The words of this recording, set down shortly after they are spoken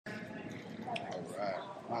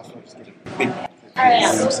might as well just get it big. You know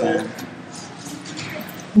what I'm saying?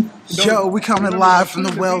 Yo, we coming live from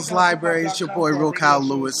the Wells Library. It's your boy Real Kyle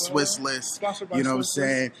Lewis, Swiss List. You know what I'm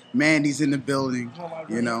saying? Mandy's in the building.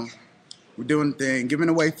 You know, we're doing the thing, giving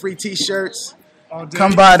away free T-shirts.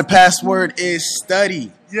 Come by. The password is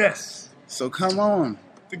study. Yes. So come on.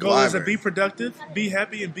 The goal is to be productive, be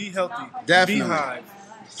happy, and be healthy. Definitely. Be high.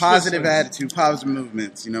 Positive attitude, positive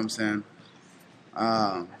movements. You know what I'm saying?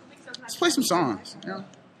 Let's play some songs. You know,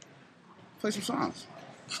 play some songs.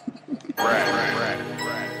 Right.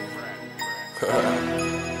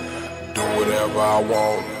 Do whatever I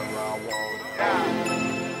want.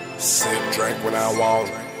 Sip, drink when I want.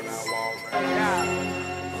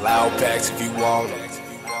 Loud packs if you want it.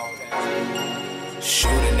 Shoot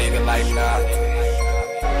a nigga like nah.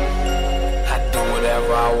 I do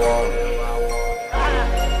whatever I want.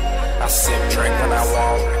 I sip, drink when I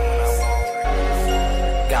want.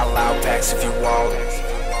 Got loud packs if you want it.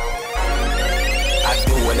 I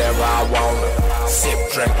do whatever I wanna. Sip,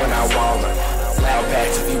 drink when I wanna. Loud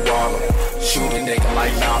packs if you wanna. Shoot a nigga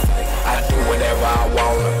like nothing. I do whatever I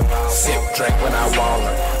wanna. Sip, drink when I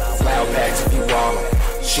wanna. Loud packs if you wanna.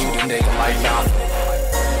 Shoot a nigga like nothing.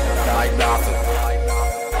 Like nothing.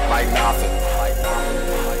 Like nothing.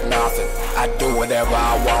 Nothing. I do whatever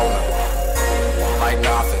I wanna. Like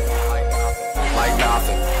nothing. Like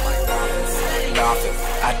nothing. Nothing.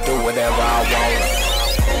 I do whatever I wanna.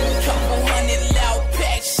 Couple hundred loud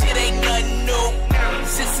packs, shit ain't nothing new.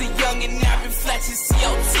 Since a youngin', I've been flexing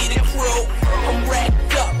COT the crew. I'm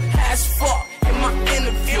racked up, high as fuck in my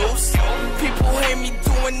interviews. People hate me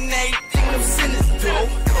doing anything them sinners do.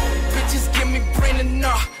 Bitches give me brain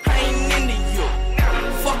enough, I ain't into you.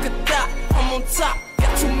 Fuck a thought, I'm on top,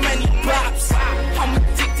 got too many bops. I'm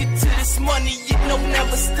addicted to this money, it don't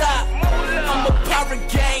never stop. I'm a pirate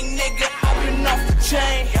gang nigga, I've been off the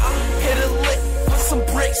chain. Hit a lick with some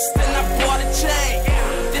bricks, then I bought a chain.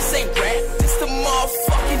 This ain't rap, this the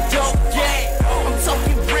motherfucking dope game. I'm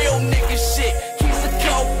talking real nigga shit, keys of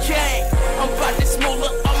cocaine. I'm about this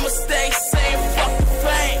moolah, I'ma stay saying fuck the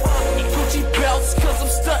fame. Gucci belts, cause I'm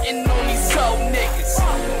stunting on these hoe niggas.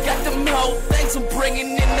 Got them hoe things, I'm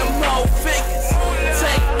bringing in them hoe figures.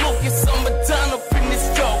 Take Lucas, I'ma done up in this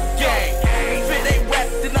dope game. If it ain't rap,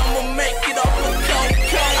 then I'ma make it off of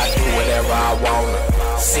cocaine. I do whatever I wanna.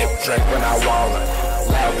 Sip, drink when I wanna.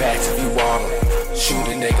 Loud packs if you wanna. Shoot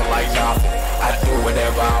a nigga like nothing. I do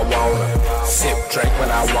whatever I wanna. Sip, drink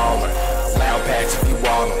when I wanna. Loud packs if you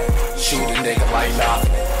wanna. Shoot a nigga like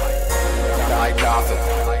nothing. Like nothing.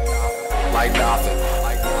 Like nothing.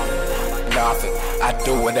 Nothing. I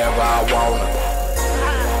do whatever I wanna.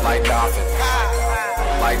 Like nothing.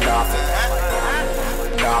 Like nothing.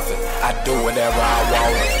 Nothing. I do whatever I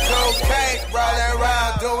wanna. Okay, rolling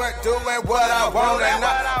around, doing what I want, and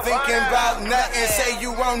not thinking about nothing. Say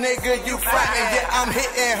you wrong, nigga, you frontin'. Yeah, I'm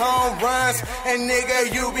hitting home runs, and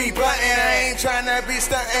nigga, you be buttin'. I ain't tryna be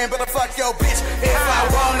stuntin', but I fuck your bitch if I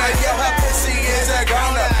wanna. Yeah, her pussy is a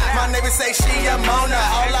goner. My neighbor say she a Mona.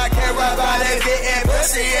 All I care about is getting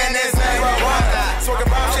pussy and it's marijuana. Smoking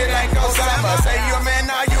bomb shit like Osama. Say you a man,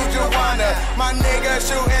 now you Joanna. My nigga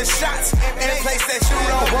shooting shots in a place that you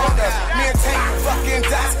don't wanna. Me and Tank fucking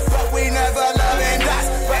dots, but we never loving dots.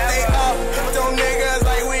 But they all hooked on niggas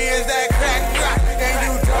like we is that crack rock. And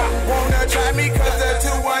you don't wanna try me cause the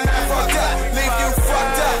 2-1 I fucked up. Leave you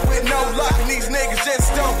fucked up with no luck. And these niggas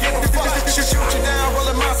just don't give a fuck. Shoot you down, roll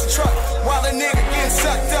a monster truck while a nigga getting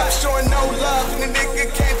sucked up. Showing no love and the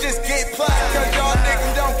nigga can't just get plucked. Cause y'all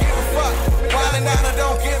niggas don't give a fuck. Wildin' out, I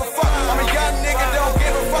don't give a fuck. I'm a young nigga, don't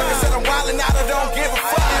give a fuck. I said I'm wildin' out, I don't give a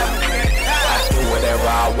fuck. I do whatever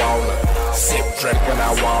I wanna. Sip, drink when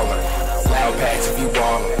I wanna. Loud packs if you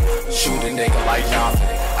wanna. Shoot a nigga like nothing.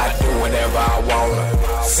 I do whatever I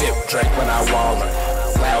wanna. Sip, drink when I wanna.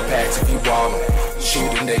 Loud packs if you wanna.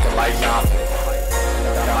 Shoot a nigga like nothing.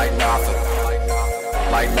 Like nothing.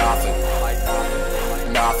 Like nothing.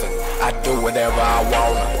 Nothing. I do whatever I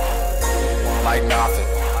wanna. Like nothing.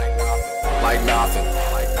 Like nothing.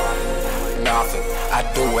 Nothing. I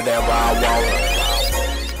do whatever I wanna.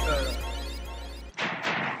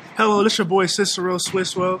 Hello, this your boy Cicero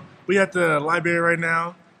Swisswell. We at the library right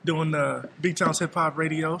now doing the Big Town's Hip Hop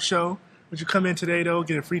Radio show. Would you come in today though,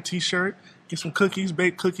 get a free T-shirt, get some cookies,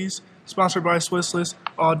 baked cookies, sponsored by Swissless.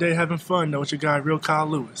 All day having fun though with your guy Real Kyle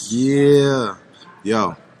Lewis. Yeah.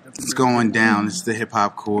 Yo, it's going down. This is the Hip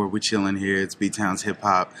Hop Core. We're chilling here. It's B-Town's Hip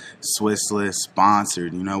Hop, Swissless,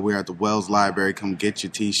 sponsored. You know, we're at the Wells Library. Come get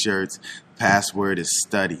your T-shirts. Password is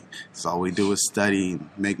study. So all we do is study,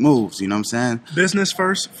 make moves. You know what I'm saying? Business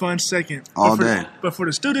first, fun second. All day. But for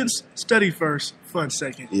the students, study first, fun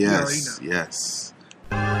second. Yes, yes.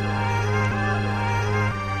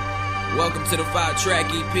 Welcome to the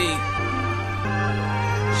 5-track EP.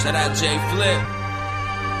 Shout out J Flip.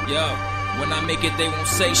 Yo, when I make it, they won't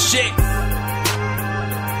say shit.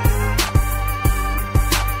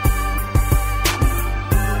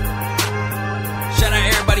 Shout out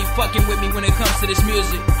everybody fucking with me when it comes to this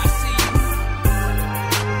music. I see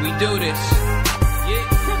you. We do this. Yeah.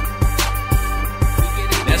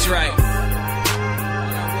 That's right.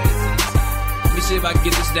 Let me see if I can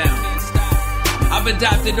get this down. I've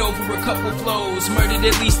adopted over a couple flows, murdered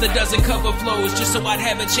at least a dozen cover flows, just so I'd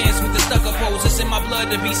have a chance with the stuck-up pose. It's in my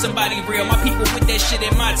blood to be somebody real. My people with that shit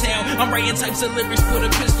in my town. I'm writing types of lyrics, put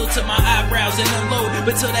a pistol to my eyebrows and unload.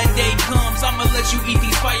 But till that day comes, I'ma let you eat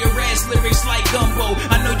these fire-ass lyrics like gumbo.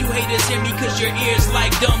 I know you haters hear me cause your ears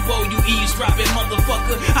like Dumbo. You eavesdropping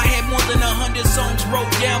motherfucker. I had more than 100 songs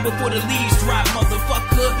wrote down before the leaves drop,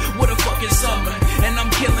 motherfucker. What a fucking summer, and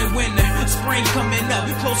I'm killing winter. Spring coming up,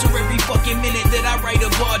 closer every fucking minute that I write a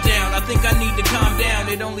bar down. I think I need to calm down.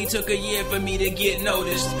 It only took a year for me to get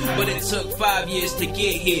noticed, but it took 5 years to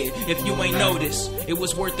get here. If you ain't noticed, it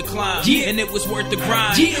was worth the climb, and it was worth the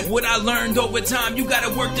grind. What I learned over time, you gotta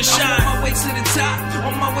work to shine. I'm on my way to the top,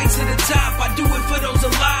 on my way to the top. I do it for those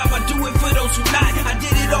alive, I do it for those who not. I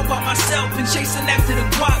did it all by myself and chasing after the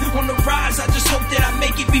guap. On the rise, I just hope that I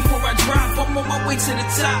make it before I drop. I'm on my way to the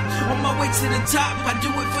top, on my way to the top. I do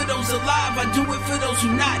it for those alive, I do it for those who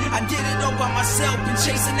not. I did it all by myself and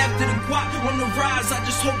chasing after the guap. On the rise, I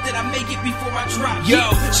just hope that I make it before I drop. Yo,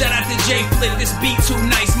 shout out to J Flip, this beat too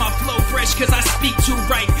nice. My flow fresh cause I speak too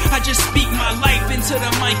right. I just speak my life into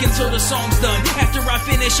the mic until the song's done. After I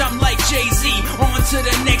finish, I'm like Jay-Z, on to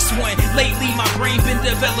the next one. Lately, my brain been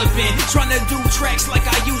developing, trying to do tracks like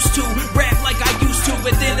I used to, rap like I used to,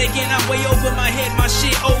 but then again, I'm way over my head, my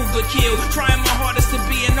shit overkill. Trying my hardest to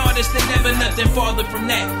be an artist and never nothing farther from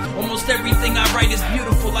that. Almost everything I write is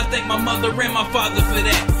beautiful. I thank my mother and my father for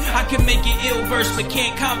that. I can make it ill verse, but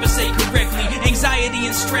can't conversate correctly. Anxiety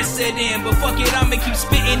and stress set in, but fuck it, I'ma keep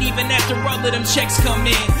spitting even after all of them checks come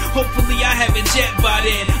in. Hopefully I have a jet by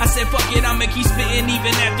then. I said fuck it, I'ma keep spitting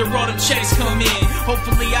even after all them checks come in.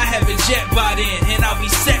 Hopefully I have a jet by then, and I'll be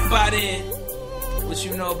set by then. What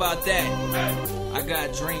you know about that? I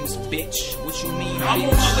got dreams, bitch. What you mean, bitch? I'm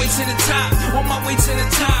on my way to the top, on my way to the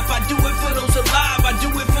top. I do it for those alive, I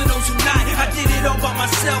do it for those who not. I did it all by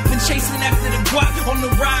myself and chasing after the guap. On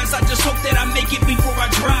the rise, I just hope that I make it before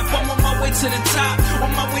I drop. I'm on my way to the top,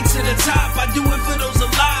 on my way to the top. I do it for those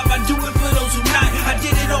alive, I do it for those who not. I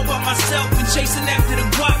did it all by myself and chasing after the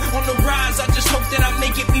guap. On the rise, I just hope that I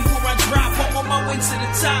make it before I drop. I'm on my way to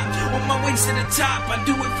the top, on my way to the top. I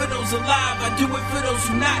do it for those alive, I do it for those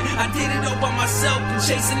who not. I did it all by myself and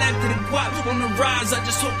chasing after the guap. On the rise, I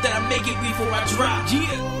just hope that I make it before I drop.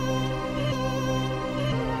 Yeah.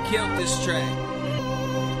 Killed this track.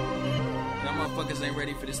 Y'all motherfuckers ain't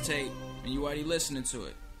ready for this tape, and you already listening to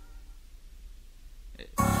it.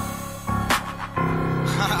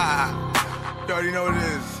 You already know what it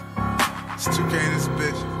is. It's 2K in this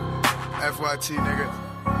bitch. FYT, nigga.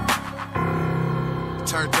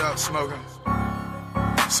 Turned up, smoking.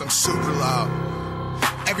 Some super loud.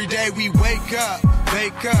 Every day we wake up,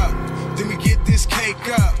 bake up, then we get this cake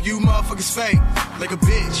up. You motherfuckers fake, like a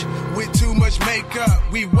bitch with too much makeup.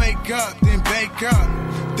 We wake up, then bake up,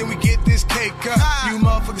 then we get this cake up. You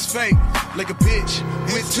motherfuckers fake, like a bitch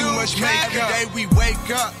with too much makeup. Every day we wake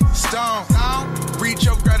up, stone, reach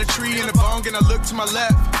over, grab a tree in the bong, and I look to my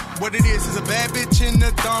left. What it is a bad bitch in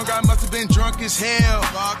the thong. I must have been drunk as hell.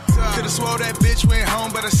 Could've swore that bitch went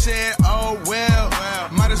home, but I said, oh well.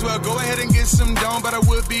 Might as well go ahead and get some dome, but I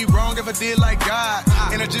would be wrong if I did like God.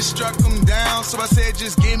 And I just struck them down, so I said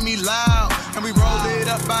just give me loud. And we roll it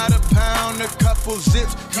up by the pound, a couple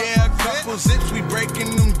zips, yeah, a couple zips. We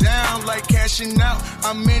breaking them down like cashing out.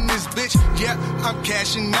 I'm in this bitch, yeah, I'm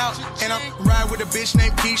cashing out. And I'm riding with a bitch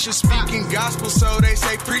named Keisha, speaking gospel, so they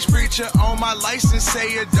say preach, preacher. On my license,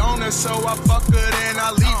 say a donor, so I fuck her then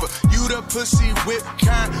I leave her. You the pussy whip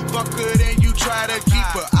kind, fuck her then you try to keep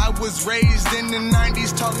her. I was raised in the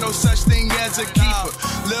 90s, taught no such thing as a keeper.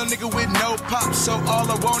 Little nigga with no pop, so all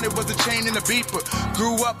I wanted was a chain and a beeper.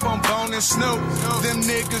 Grew up on Bone and Snoop, them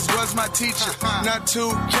niggas was my teacher. Not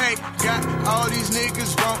 2K, got all these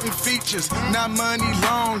niggas wanting features. Not money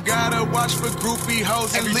long, gotta watch for groupie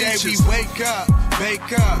hoes and leeches. Every day we wake up,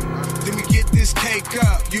 bake up, then we get this cake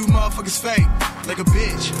up. You motherfuckers fake, like a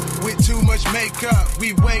bitch with too much makeup.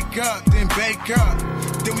 We wake up, then bake up,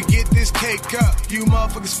 then we get this cake up. You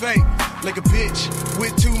motherfuckers fake, like a bitch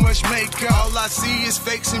with too much makeup. All I see is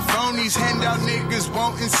fakes and phonies, handout niggas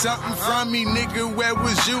wanting something from me. Nigga, where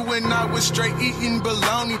was you when I was straight eating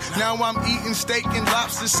bologna? Now I'm eating steak and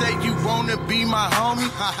lobster, say you wanna be my homie?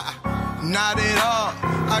 Not at all.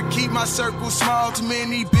 I keep my circle small. Too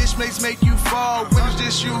many bitch mates make you fall. When it's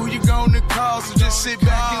just you, who you gonna call? So just sit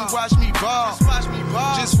back and watch me ball.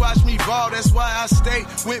 Just watch me ball. That's why I stay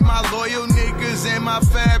with my loyal niggas and my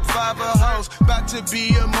Fab Five hoes. About to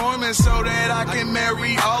be a Mormon so that I can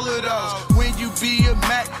marry all of those. When you be a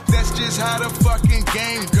Mac, that's just how the fucking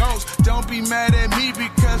game goes. Don't be mad at me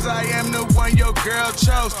because I am the one your girl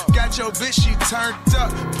chose. Got your bitch, she turned up,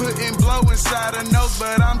 putting blow inside her nose,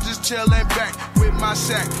 but I'm just chilling back with my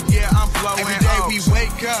sack. Yeah, I'm blowing. Every day we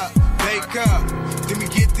wake up, bake up, then we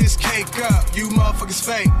get this cake up. You motherfuckers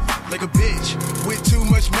fake like a bitch with too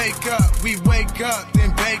much makeup. We wake up,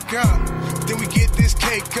 then bake up, then we get this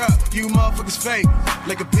cake up. You motherfuckers fake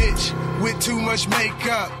like a bitch with too much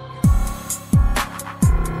makeup.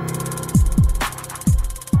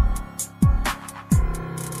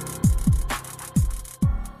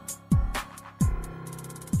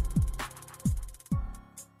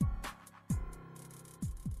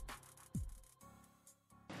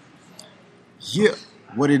 Yeah,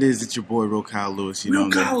 what it is, it's your boy Real Kyle Lewis, you know,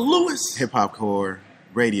 Real Kyle Lewis. Hip Hop Core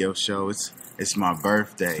radio show. It's my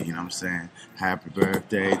birthday, you know what I'm saying? Happy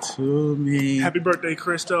birthday to me. Happy birthday,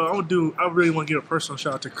 Christo. I really want to give a personal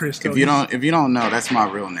shout out to Christo. If you don't know, that's my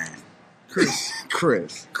real name. Chris.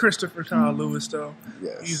 Christopher Kyle Lewis, though.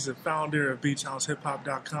 Yes. He's the founder of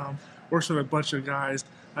BeachHouseHipHop.com. Works with a bunch of guys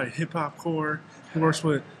at Hip Hop Core. He works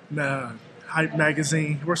with Hype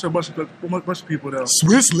Magazine. He works with a bunch of people, though.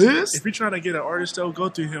 Swiss List? If you're trying to get an artist, though, go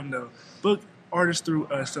through him, though. Book artists through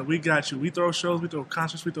us, though. We got you. We throw shows, we throw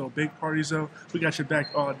concerts, we throw big parties, though. We got your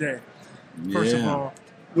back all day. First of all,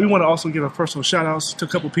 we want to also give a personal shout-outs to a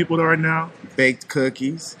couple people, though, right now. Baked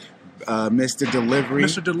Cookies, Mr. Delivery.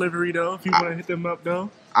 Mr. Delivery, though, if you want to hit them up, though.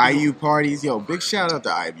 IU Parties. Yo, big shout-out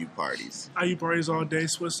to IU Parties. IU Parties all day,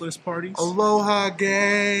 Swiss List Parties. Aloha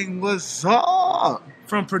Gang, what's up?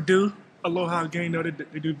 From Purdue. Aloha Gang, though,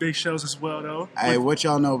 they do big shows as well, though. Hey, what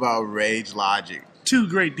y'all know about Rage Logic? Two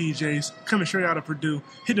great DJs coming straight out of Purdue,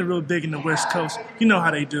 hitting real big in the West Coast. You know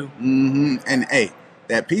how they do. Mm-hmm. And, hey,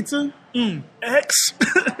 that pizza? X.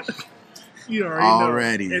 You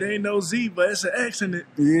already know. It ain't no Z, but it's an X in it.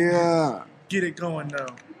 Yeah. Get it going, though.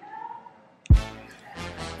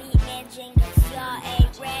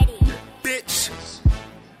 Bitch.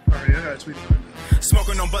 All right, I gotta tweet it.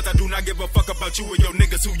 Smoking on butts, I do not give a fuck about you and your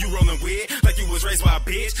niggas who you rolling with. Like you was raised by a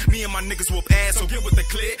bitch. Me and my niggas whoop ass, so get with the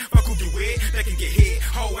clip. Fuck who you with, they can get hit.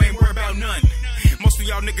 Ho, ain't worried about none. Most of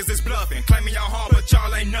y'all niggas is bluffing, claiming y'all hard, but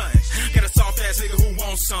y'all ain't none. Got a soft ass nigga who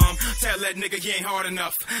wants some. Tell that nigga you ain't hard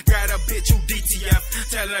enough. Got a bitch who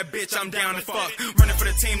DTF. Tell that bitch I'm down to fuck. Running for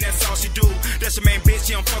the team, that's all she do. That's your main bitch,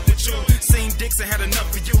 she don't fuck with you. Seen dicks and had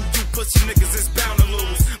enough of you. You pussy niggas is bound to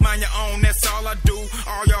lose. Mind your own, that's all I do.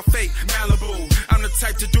 All y'all fake, Malibu. I'm the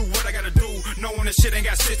type to do what I gotta do. Knowing the shit ain't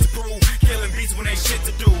got shit to prove. Killing beats when ain't shit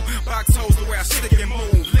to do. Box hoes the way I stick and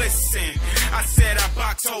move. Listen, I said I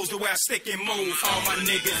box hoes the way I stick and move. All my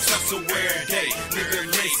niggas hustle every day. Nigga,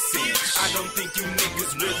 listen. I don't think you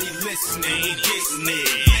niggas really listening.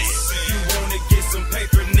 You wanna get some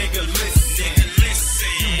paper, nigga, listen.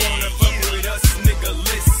 You wanna fuck with us, nigga,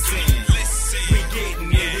 listen. We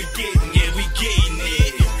getting it, we getting it, we getting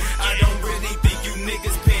it. I don't really think you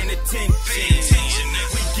niggas paying attention.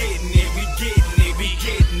 We getting it, we getting it, we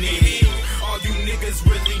getting it. All you niggas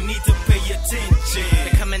really need to pay attention.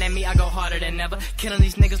 They coming at me, I go harder than ever. Killing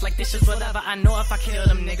these niggas like this is whatever. I know if I kill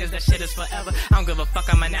them niggas, that shit is forever. I don't give a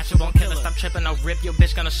fuck, I'm a natural born killer. Stop tripping, I'll rip your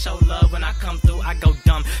bitch, gonna show love. When I come through, I go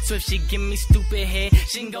dumb. So if she give me stupid head,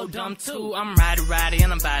 she can go dumb too. I'm ridey,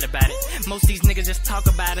 and I'm bad about it. Most these niggas just talk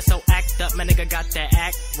about it, so act up. My nigga got that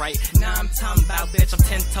act right. Now I'm talking about, bitch, I'm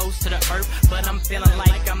 10 toes to the earth, but I'm feeling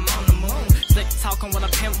like I'm on the moon. Slick talking while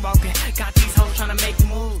I'm pimp walking. Got these hoes trying to make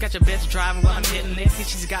moves. Got your bitch driving while I'm hitting this. See,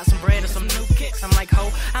 she's got some bread and some new kicks. I'm like,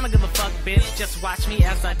 ho, I don't give a fuck, bitch. Just watch me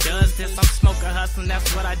as I does this. I'm smoking, hustling,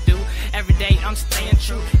 that's what I do. Every day I'm staying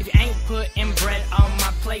true. If you ain't putting bread on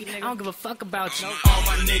my plate, I don't give a fuck about you. All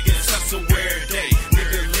my niggas hustle every day.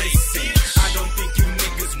 Nigga, listen. I don't think you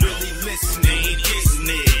niggas really listening.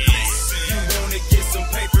 You wanna get some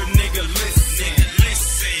paper, nigga, listen.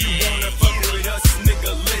 You wanna fuck with us,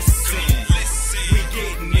 nigga, listen. We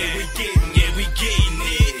getting it, we getting it, we getting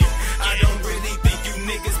it. I don't really think you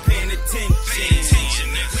niggas paying attention.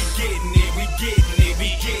 We getting it, we getting it, we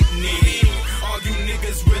getting it. All you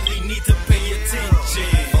niggas really need to pay attention.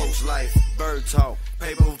 Folks life, bird talk,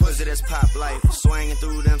 paper with pussy that's pop life. Swinging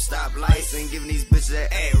through them stoplights and giving these bitches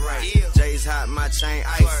that act right. J's hot, my chain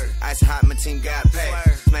ice. Ice hot, my team got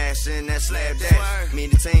packed. Smashing that slab dash. Me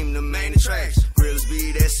and the team, the main attraction. Grills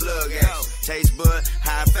be that slug action. Taste bud,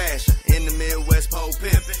 high fashion. In the Midwest, pole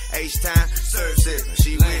pimpin'. H-time, serve sippin'.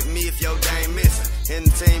 She with me if your dame missing. And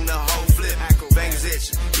the team, the whole flip. Bangers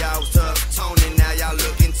itching. Y'all was tough, Tony, now y'all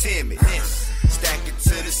looking timid. Stack it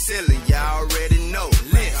to the ceiling, y'all already know.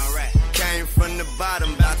 Came from the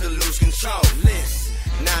bottom, about to lose control.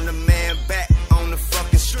 Now the man back on the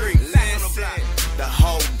fucking street. The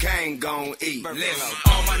whole gang gon' eat. All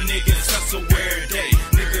my niggas hustle every day.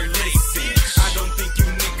 Nigga, listen. I don't think you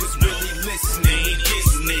niggas really listening.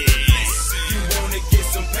 You wanna get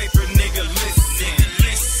some paper, nigga, listen.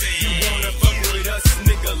 You wanna fuck with us,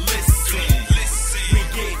 nigga, listen. We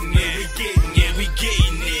getting it, we getting it, we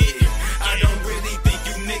getting it. I don't really think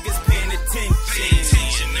you niggas paying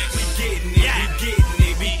attention. We getting it, we getting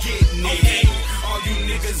it, we getting it. All you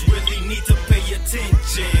niggas really need to pay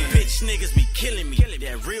attention. Bitch niggas be killing me.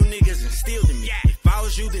 That real niggas instilled in me. If I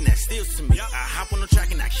was you, then that steals to me. I hop on the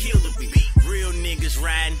track and I kill the beat. Real niggas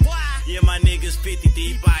riding. Yeah, my niggas 50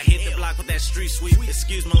 deep. I hit the block with that street sweep.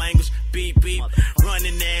 Excuse my language. Beep, beep.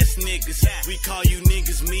 Running ass niggas. We call you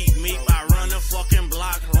niggas meat, meat. I run the fucking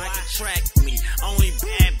block like a track meet. Only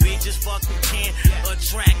bad bitches fucking can't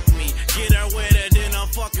attract me. Get her wetter than a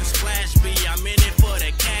fucking splash B. I'm in it for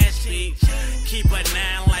the cash beat. Keep a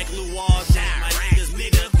 9 like Luwaz. My niggas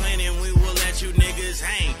nigga cleaning. We will let you niggas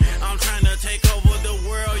hang. I'm trying to take over the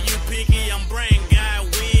world. You picky, I'm brain guy.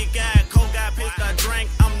 Weed guy, coke guy, piss guy, drink.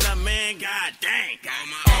 I'm the man, god dang.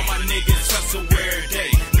 All my niggas hustle every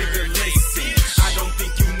day. Nigga, listen. I don't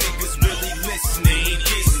think you niggas really listening.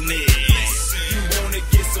 You wanna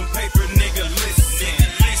get some paper, nigga, listen.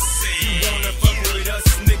 You wanna fuck with us,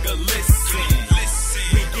 nigga, listen.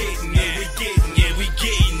 We getting it, we getting it, we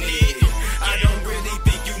getting it. I don't really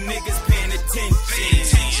think you niggas paying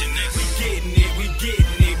attention. We getting it, we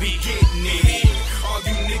getting it, we getting it. All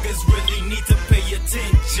you niggas really need to pay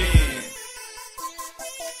attention.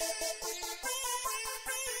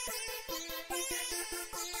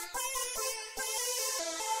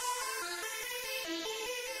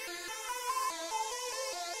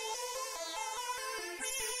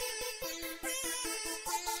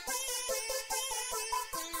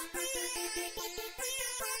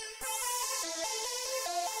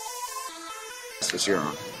 It's your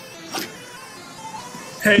own.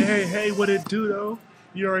 Hey, what it do though?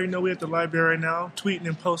 You already know we at the library right now, tweeting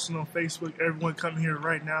and posting on Facebook. Everyone come here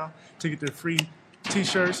right now to get their free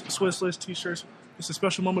t-shirts, Swiss List t-shirts. It's a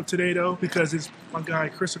special moment today though because it's my guy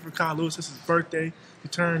Christopher Kyle Lewis. It's his birthday. He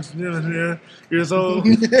turns years old.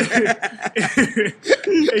 He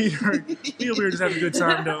over here just having a good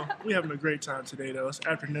time though. We having a great time today though. It's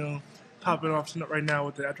afternoon. Popping off right now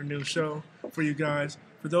with the afternoon show for you guys.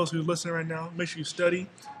 For those who are listening right now, make sure you study,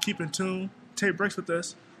 keep in tune, take breaks with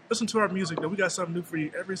us. Listen to our music, though. We got something new for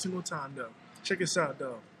you every single time, though. Check us out,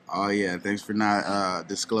 though. Oh, yeah. Thanks for not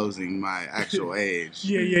disclosing my actual age.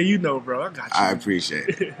 Yeah, you know, bro. I got you. I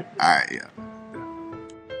appreciate it. All right, yeah.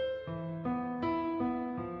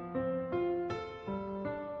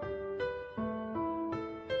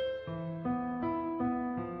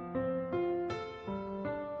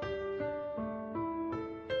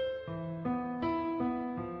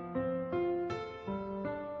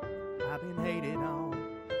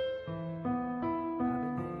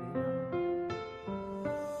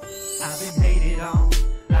 I've been hated on,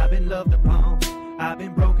 I've been loved upon, I've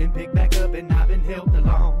been broken, picked back up, and I've been helped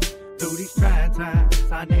along. Through these trying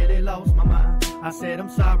times, I nearly lost my mind. I said I'm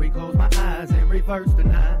sorry, closed my eyes and reversed the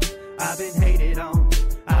 9. I've been hated on,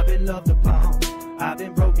 I've been loved upon, I've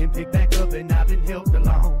been broken, picked back up, and I've been helped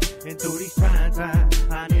along. And through these trying times,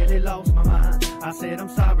 I nearly lost my mind. I said I'm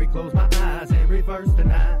sorry, closed my eyes and reversed the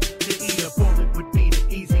 9. To eat a bullet would be the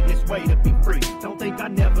easiest way to be free. Don't think I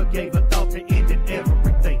never gave a thought to ending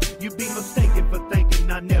everything. You'd be mistaken for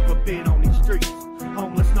thinking I never been on these streets.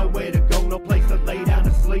 Homeless, nowhere to go, no place to lay down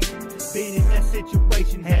to sleep. Been in that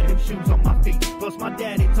situation, had them shoes on my feet. Plus my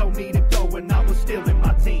daddy told me to go when I was still in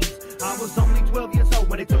my teens. I was only 12 years old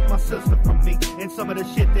when they took my sister from me. And some of the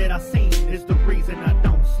shit that I seen is the reason I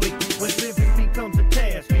don't sleep. When living becomes a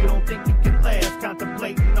task, you don't think you can last.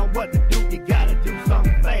 Contemplating on what to do, you gotta do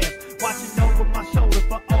something fast. Watching over my shoulder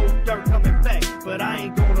for old dirt coming back. But I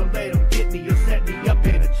ain't gonna let them get me or set me up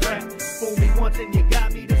in a trap. Fool me once and you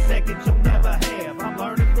got me the second you'll never have. I'm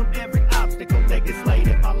learning from every obstacle that gets laid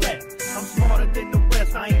in my lap. I'm smarter than the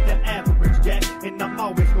rest, I ain't the average jack. And I'm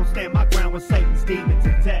always gonna stand my ground when Satan's demons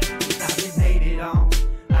attack. I've been hated on,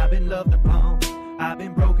 I've been loved upon, I've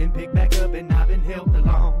been broken, picked back up, and I've been helped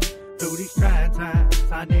along. Through these trying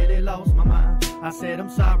times, I nearly lost my mind. I said I'm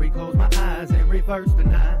sorry, closed my eyes and reversed the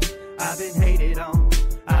 9. I've been hated on,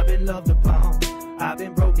 I've been loved upon, I've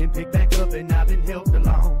been broken, picked back up, and I've been helped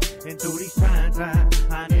along. And through these trying times,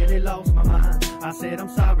 I nearly lost my mind. I said I'm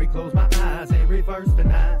sorry, closed my eyes and reversed the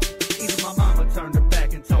 9. Even my mama turned her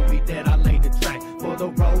back and told me that I laid the track for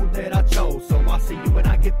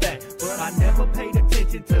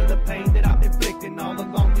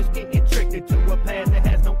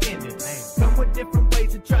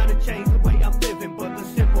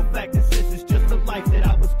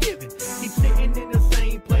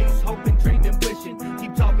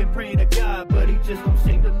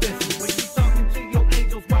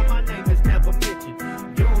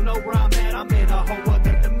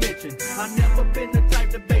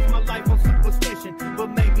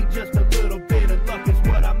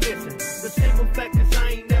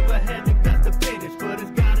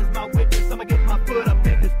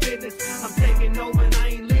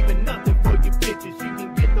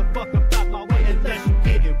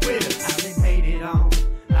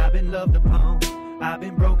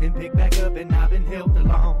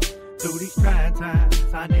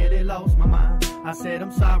I said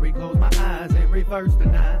I'm sorry, close my eyes and reverse the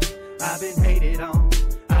 9. I've been hated on,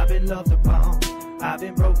 I've been loved upon, I've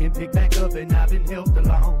been broken, picked back up, and I've been helped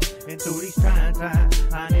along. And through these trying times,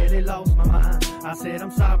 I nearly lost my mind. I said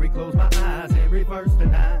I'm sorry, close my eyes and reverse the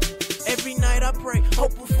 9. Every night I pray,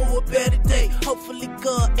 hoping for a better day. Hopefully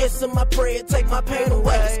God answer my prayer, take my pain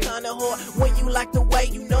away. It's kinda hard when you like the way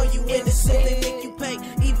you know you innocent. They make you pay,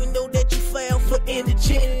 even though that you fail for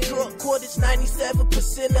indigent. Drug court is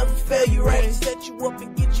 97% of a failure rate. Set you up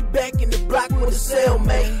and get you back in the block with a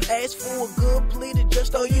cellmate. Ask for a good plea to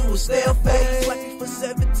just throw you a stale face. Lucky for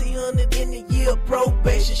 $1,700 in a year of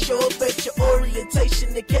probation. Show up at your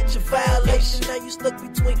orientation to catch a violation. Now you stuck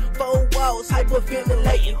between 4 walls,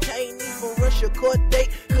 hyperventilating. Can't even rush your court date,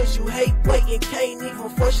 cause you hate waiting. Can't even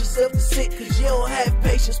force yourself to sit, cause you don't have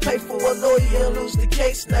patience. Pay for a lawyer and lose the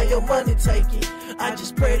case, now your money taken. I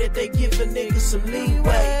just pray that they give a nigga some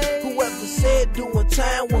leeway. Whoever said doing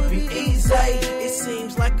time would be easy, it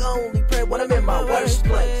seems like I only pray when I'm in my worst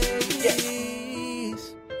place. Yeah.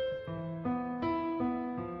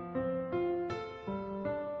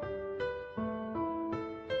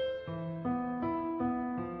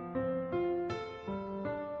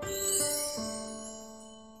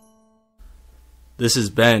 This is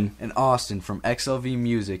Ben and Austin from XLV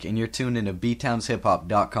Music, and you're tuned into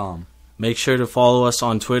BTownsHipHop.com. Make sure to follow us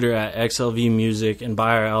on Twitter at XLV Music and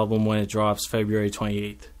buy our album when it drops February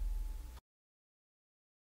 28th.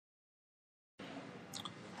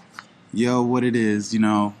 Yo, what it is,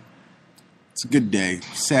 it's a good day.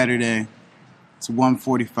 Saturday. It's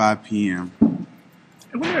 1:45 p.m. Hey,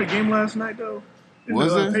 wasn't there a game last night, though?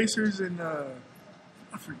 Was it? Pacers and, I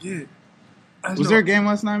forget. Was there a game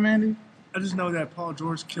last night, Mandy? I just know that Paul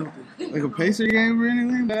George killed it. Like a Pacer game or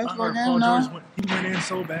anything? Basketball game? Paul George he went in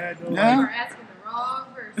so bad, though. Yeah? You were asking the wrong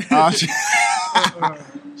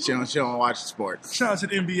person. She don't watch sports. Shout out to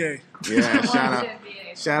the NBA. Yeah,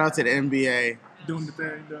 shout out to the NBA. Doing the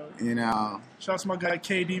thing, though. Shout out to my guy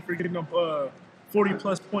KD for getting up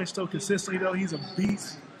 40-plus points, though, consistently, though. He's a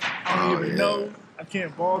beast. I don't even know. I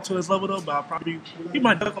can't ball to his level, though, but he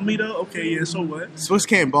might dunk on me, though. Okay, yeah, so what? Swiss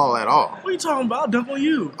can't ball at all. What are you talking about? I'll dunk on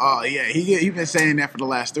you. Oh, yeah, he been saying that for the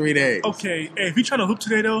last 3 days. Okay, hey, if you trying to hoop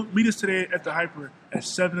today, though, meet us today at the Hyper at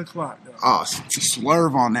 7 o'clock, though. Oh,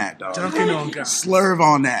 slurve on that, dog. Dunking on guys. Slurve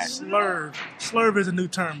on that. Slurve is a new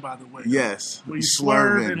term, by the way. Yes. Where you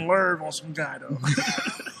slurve and lurve on some guy, though.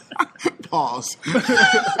 Pause.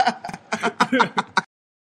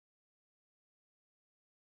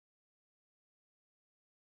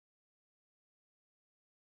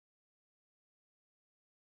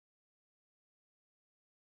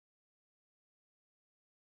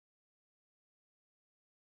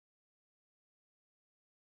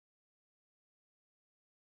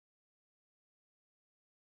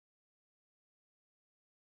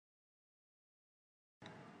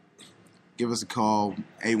 Give us a call,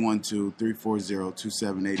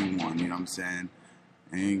 812-340-2781, you know what I'm saying?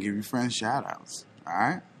 And give your friends shout-outs, all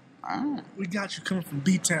right? We got you coming from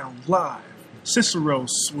B-Town live. Cicero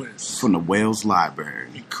Swiss. From the Wales Library.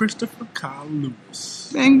 And Christopher Kyle Lewis.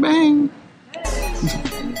 Bang, bang.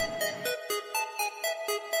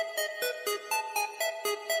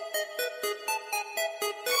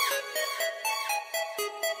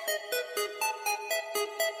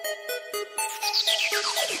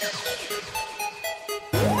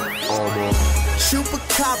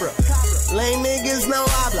 Chupacabra, lame niggas no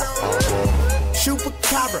habla.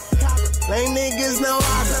 Chupacabra, lame niggas no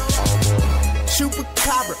habla.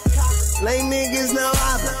 Chupacabra, lame niggas no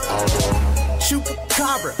habla.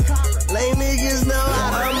 Chupacabra, lame niggas no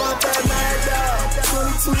habla. I'm up at Mad Dog,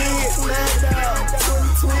 20 twins, Mad Dog,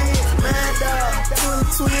 20 twins, Mad Dog, 20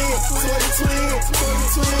 twins, 20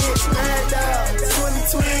 twins, Mad Dog, 20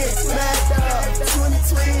 twins, Mad Dog, 20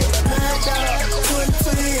 twins, Mad Dog, 20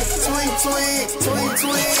 twins.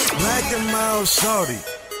 Black and mild shorty.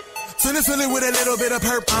 Feeling with a little bit of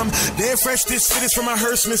perp. I'm dead fresh, this fit is from my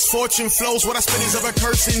hearse. Misfortune flows, what I spit is of a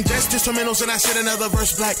curse. Ingest instrumentals and I sit another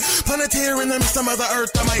verse black. Planetary in the midst of Mother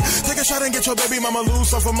Earth. I might take a shot and get your baby mama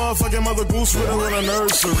loose off a motherfucking Mother Goose with a little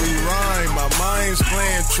nursery rhyme. My mind's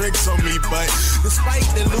playing tricks on me, but despite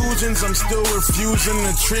delusions, I'm still refusing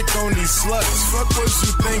to trick on these sluts. Fuck what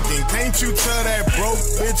you thinking? Can't you tell that broke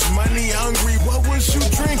bitch money hungry? What was you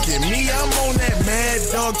drinking? Me, I'm on that Mad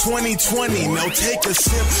Dog dog 2020. Now take a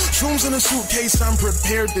sip. Shrooms in a suitcase, I'm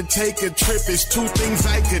prepared to take a trip. It's two things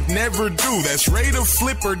I could never do. That's rate a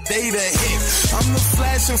flip or date a hit. I'm the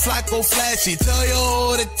Flash and Flacco Flashy. Tell your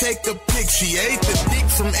hoe to take a pic. She ate the dick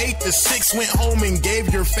from 8 to 6. Went home and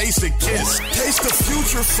gave your face a kiss. Taste the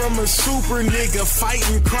future from a super nigga.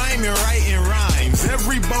 Fighting crime and writing rhymes.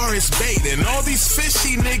 Every bar is bait and all these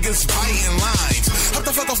fishy niggas biting lines. Hop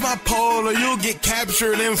the fuck off my pole or you'll get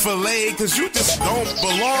captured and filleted. Cause you just don't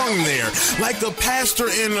belong there. Like a pastor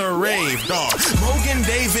in a rave, dog. Mogan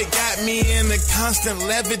David got me in a constant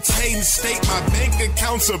levitating state. My bank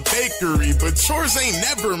account's a bakery, but chores ain't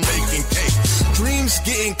never making cake. Dreams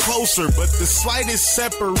getting closer, but the slightest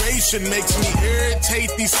separation makes me irritate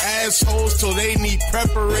these assholes till they need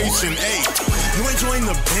preparation. Hey, you ain't join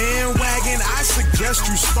the bandwagon? I suggest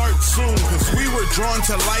you start soon, cause we were drawn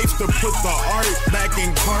to life to put the art back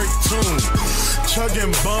in cartoon.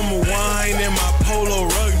 Chugging bum wine in my polo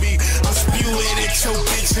rugby. I'll spew it at your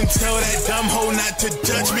bitch and tell that dumb hoe not to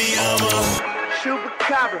judge me. I'm a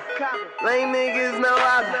Chupacabra, lame niggas know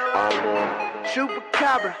I'm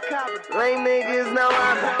Chupacabra, lame niggas know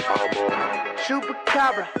I'm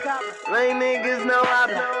Chupacabra, lame niggas know I'm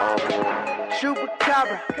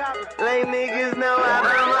Chupacabra, lame niggas know I'm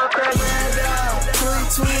up that mad dog,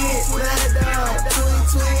 twin, mad dog,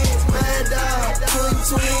 twin, mad dog,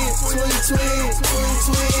 twin, mad dog, twin,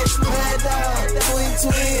 mad dog,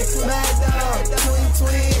 twin, mad dog, twin, mad dog,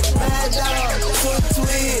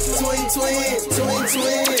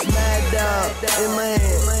 in my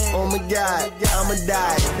hand, oh my god, I'ma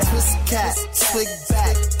die, twist cat, slick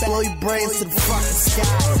back, blow your brains to the fucking sky,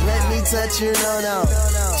 let me touch your no,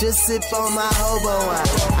 just sip on my hobo wine,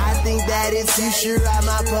 I think that if you should ride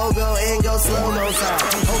my pogo and go slow-mo side,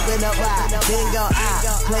 open up wide, then go out,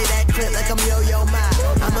 play that clip like I'm Yo-Yo Ma,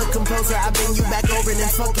 I'm a composer, I bring you back over and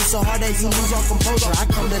then fuck you so hard that you lose all composure, I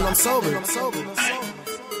come then I'm sober,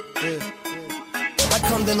 I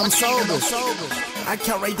come then I'm sober, I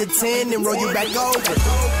count right to 10 and roll you back over,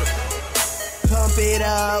 pump it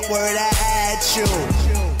up, word I at you,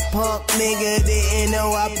 punk nigga didn't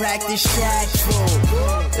know I practice track fool,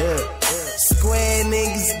 square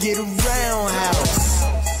niggas get a roundhouse,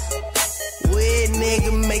 weird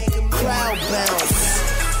nigga make the crowd bounce.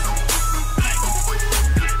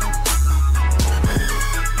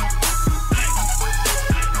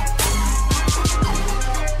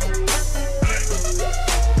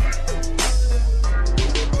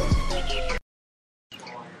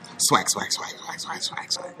 Swag.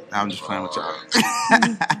 I'm just playing with y'all.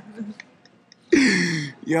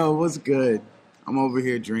 Yo, what's good? I'm over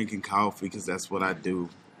here drinking coffee because that's what I do.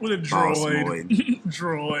 With a droid.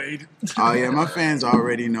 Droid. Oh, yeah, my fans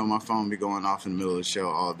already know my phone be going off in the middle of the show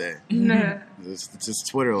all day. Nah. It's just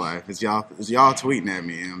Twitter life. It's y'all tweeting at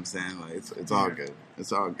me, you know what I'm saying? Like, it's all good.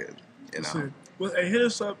 It's all good, you know? Well, hey, hit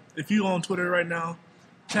us up if you on Twitter right now.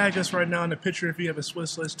 Tag us right now in the picture if you have a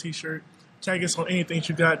Swissless t-shirt. Tag us on anything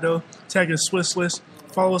you got, though. Tag us Swissless.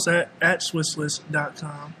 Follow us at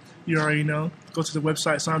swissless.com. You already know. Go to the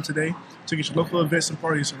website, sign up today to get your local events and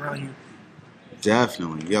parties around you.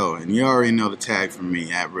 Definitely. Yo, and you already know the tag from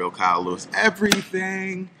me, at Real Kyle Lewis.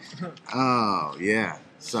 Everything. Oh, yeah.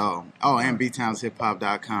 So, and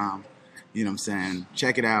btownshiphop.com. You know what I'm saying?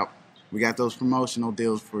 Check it out. We got those promotional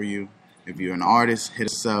deals for you. If you're an artist, hit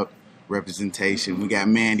us up. Representation. We got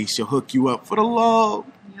Mandy. She'll hook you up for the low.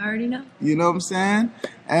 You already know. You know what I'm saying?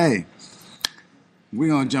 Hey, we're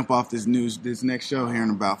going to jump off this next show here in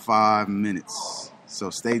about 5 minutes. So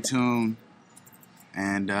stay tuned.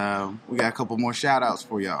 And we got a couple more shout-outs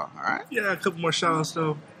for y'all, all right? Yeah, a couple more shout-outs,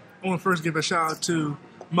 though. I want to first give a shout-out to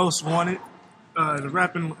Most Wanted, a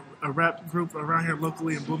rap group around here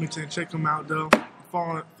locally in Bloomington. Check them out, though.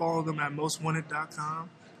 Follow them at mostwanted.com.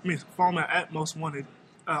 Follow them at Most Wanted.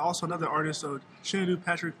 Also another artist, Shinadu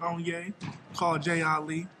Patrick Onye, called J.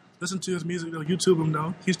 Ali. Listen to his music, though. YouTube him,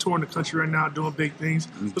 though. He's touring the country right now, doing big things.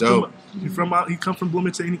 He's dope. He comes from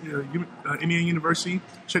Bloomington, Indiana University.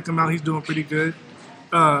 Check him out. He's doing pretty good.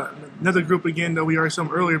 Another group again, though we already saw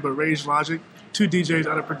him earlier, but Rage Logic. 2 DJs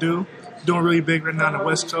out of Purdue, doing really big right now on the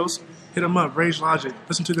West Coast. Hit them up, Rage Logic.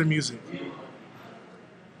 Listen to their music.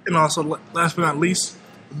 And also, last but not least,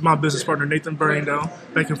 my business partner Nathan Burning, though,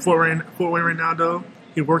 back in Fort Wayne right now, though.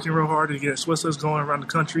 He's working real hard to get Swissless going around the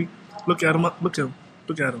country. Look at him. Look at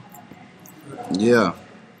him. Yeah.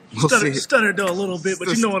 Stuttered though a little bit, but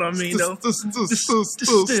you know what I mean, though.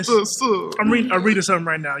 I'm reading something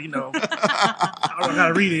right now, you know. I don't know how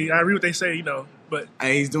to read it. I read what they say, you know. But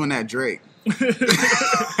hey, he's doing that Drake.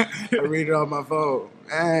 I read it on my phone.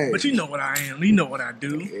 Hey. But you know what I am. You know what I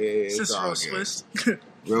do. Yeah, Cicero Swiss.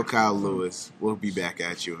 Real Kyle Lewis. We'll be back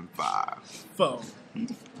at you in 5, 4.